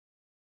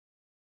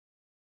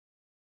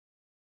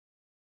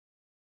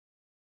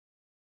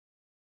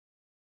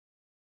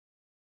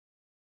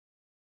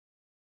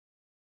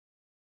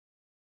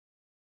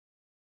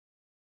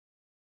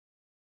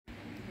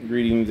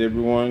Greetings,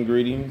 everyone.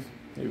 Greetings.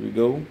 Here we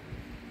go.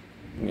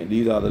 And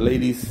these are the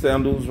ladies'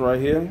 sandals right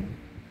here.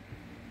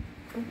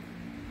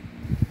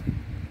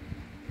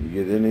 You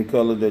get any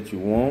color that you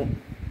want.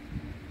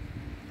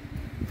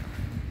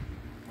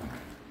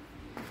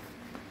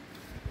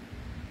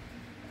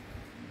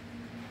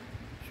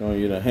 Showing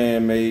you the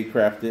handmade,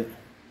 crafted,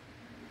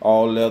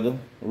 all leather,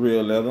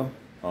 real leather.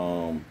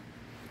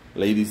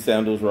 Ladies'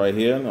 sandals right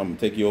here. I'm gonna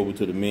take you over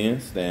to the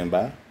men's. Stand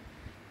by.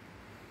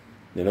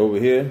 Then over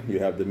here, you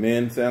have the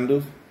men's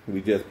sandals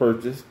we just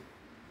purchased.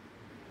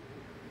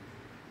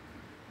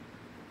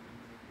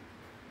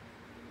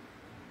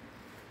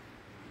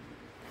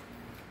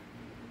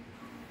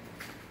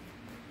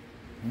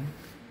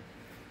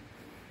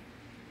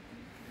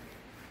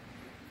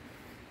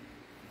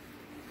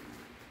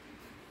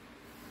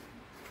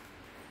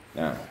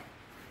 Now,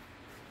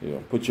 you're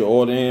gonna put your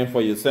order in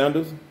for your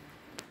sandals.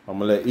 I'm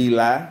gonna let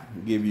Eli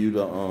give you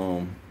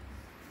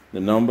the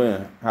number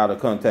and how to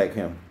contact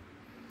him.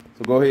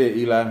 So go ahead,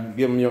 Eli.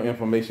 Give them your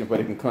information where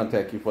they can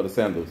contact you for the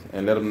sandals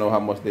and let them know how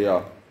much they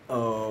are.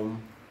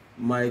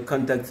 My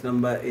contact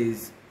number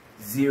is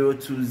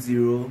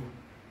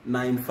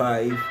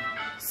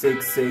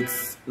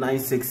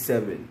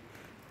 020-9566-967.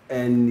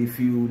 And if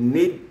you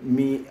need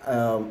me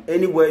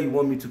anywhere you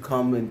want me to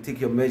come and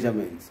take your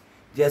measurements,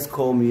 just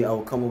call me.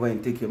 I'll come over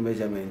and take your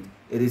measurement.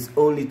 It is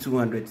only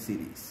 200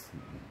 cedis.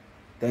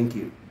 Thank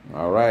you.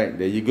 All right,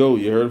 there you go.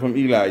 You heard from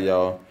Eli,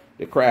 y'all.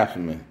 The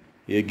craftsman.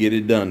 He'll get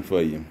it done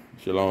for you.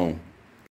 Shalom.